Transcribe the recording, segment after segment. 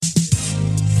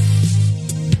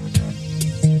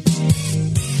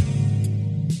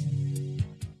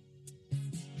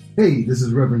Hey, this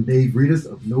is Reverend Dave Reedus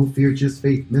of No Fear Just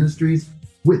Faith Ministries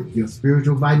with your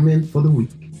spiritual vitamin for the week.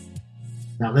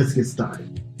 Now let's get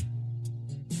started.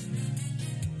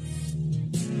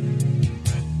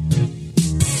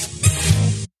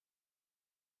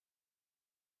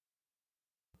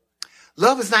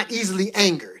 Love is not easily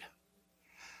angered.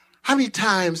 How many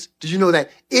times do you know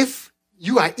that if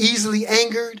you are easily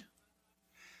angered,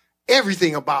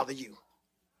 everything will bother you?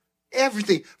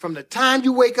 Everything from the time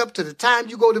you wake up to the time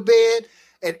you go to bed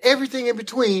and everything in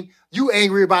between, you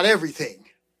angry about everything.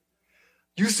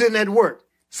 You sitting at work,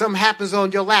 something happens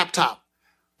on your laptop,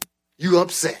 you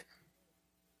upset.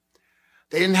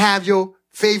 They didn't have your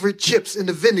favorite chips in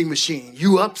the vending machine,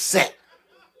 you upset.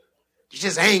 You're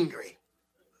just angry.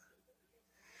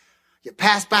 You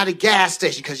pass by the gas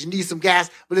station because you need some gas,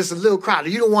 but it's a little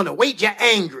crowded. You don't want to wait, you're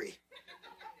angry.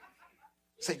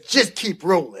 Say, just keep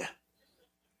rolling.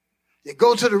 You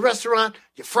go to the restaurant,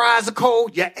 your fries are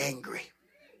cold, you're angry.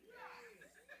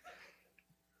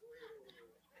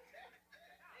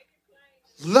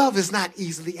 Love is not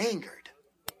easily angered.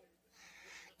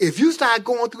 If you start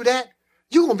going through that,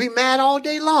 you're going to be mad all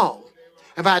day long.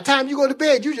 And by the time you go to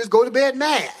bed, you just go to bed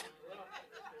mad.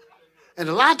 And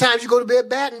a lot of times you go to bed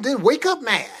mad and then wake up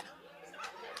mad.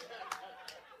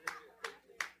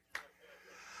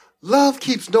 Love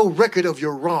keeps no record of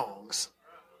your wrongs.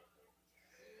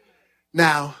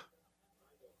 Now,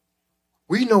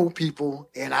 we know people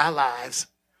in our lives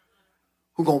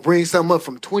who are going to bring something up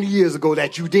from 20 years ago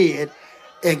that you did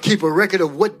and keep a record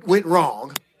of what went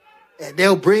wrong. And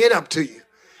they'll bring it up to you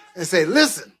and say,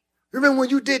 listen, remember when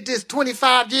you did this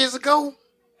 25 years ago?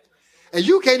 And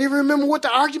you can't even remember what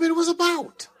the argument was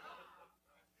about.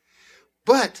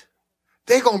 But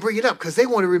they're going to bring it up because they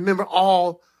want to remember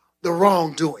all the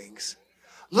wrongdoings.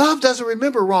 Love doesn't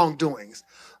remember wrongdoings.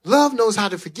 Love knows how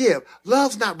to forgive.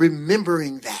 Love's not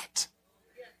remembering that.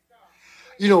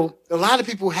 You know, a lot of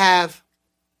people have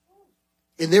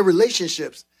in their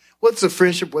relationships, whether it's a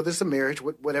friendship, whether it's a marriage,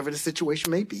 whatever the situation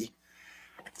may be,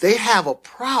 they have a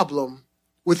problem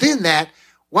within that.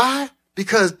 Why?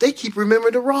 Because they keep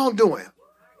remembering the wrongdoing.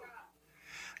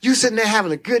 You sitting there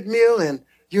having a good meal and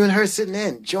you and her sitting there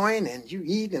enjoying and you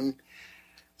eat and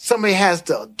somebody has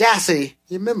the audacity.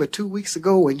 You remember 2 weeks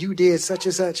ago when you did such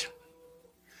and such?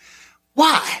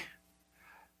 Why?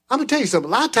 I'm going to tell you something.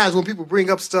 A lot of times when people bring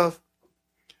up stuff,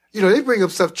 you know, they bring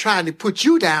up stuff trying to put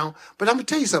you down. But I'm going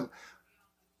to tell you something.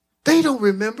 They don't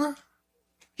remember.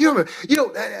 You remember,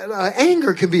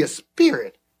 anger can be a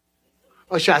spirit.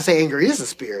 Or should I say anger is a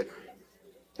spirit?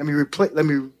 Let me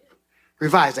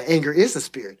revise that. Anger is a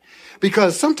spirit.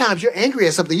 Because sometimes you're angry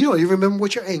at something. You don't even remember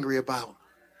what you're angry about.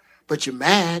 But you're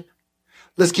mad.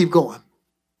 Let's keep going.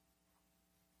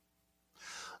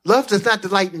 Love does not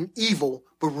delight in evil,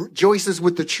 but rejoices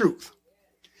with the truth.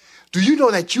 Do you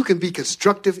know that you can be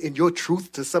constructive in your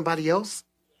truth to somebody else?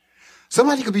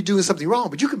 Somebody could be doing something wrong,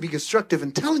 but you can be constructive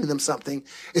in telling them something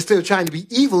instead of trying to be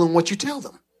evil in what you tell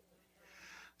them.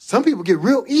 Some people get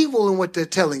real evil in what they're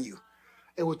telling you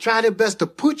and will try their best to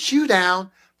put you down,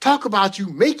 talk about you,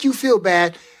 make you feel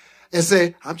bad, and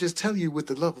say, I'm just telling you with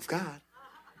the love of God.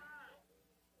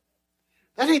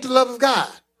 That ain't the love of God.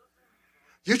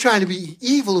 You're trying to be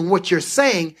evil in what you're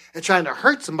saying and trying to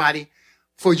hurt somebody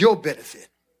for your benefit.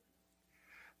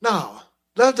 No,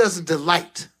 love doesn't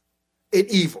delight in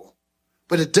evil,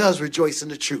 but it does rejoice in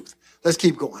the truth. Let's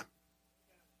keep going.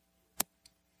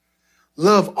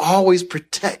 Love always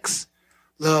protects.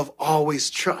 Love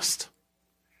always trusts.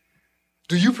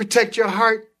 Do you protect your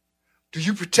heart? Do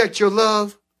you protect your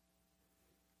love?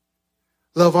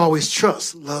 Love always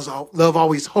trusts. Love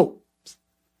always hopes.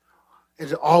 And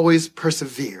it always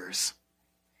perseveres.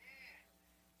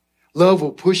 Love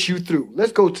will push you through.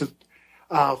 Let's go to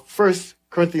 1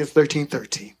 Corinthians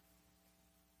 13:13.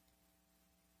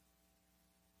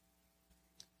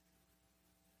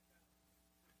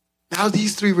 Now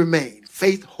these three remain,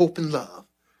 faith, hope, and love.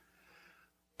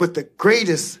 But the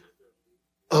greatest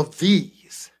of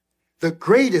these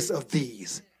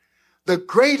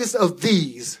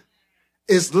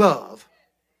is love.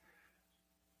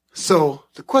 So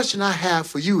the question I have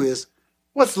for you is,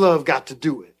 what's love got to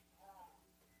do with it?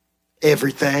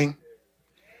 Everything.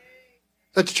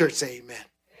 Let the church say amen.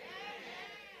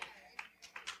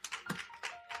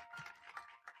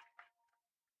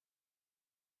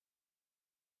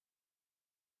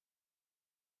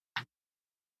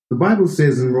 The Bible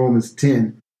says in Romans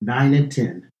 10:9 and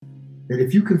 10, that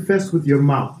if you confess with your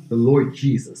mouth the Lord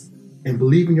Jesus and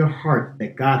believe in your heart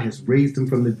that God has raised him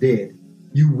from the dead,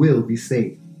 you will be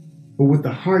saved. For with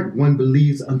the heart one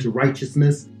believes unto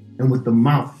righteousness, and with the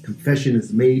mouth confession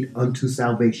is made unto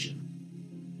salvation.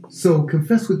 So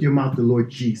confess with your mouth the Lord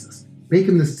Jesus. Make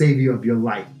him the Savior of your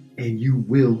life, and you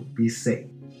will be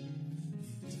saved.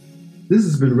 This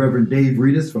has been Reverend Dave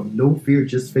Reedus from No Fear,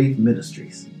 Just Faith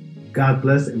Ministries. God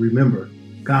bless, and remember,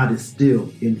 God is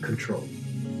still in control.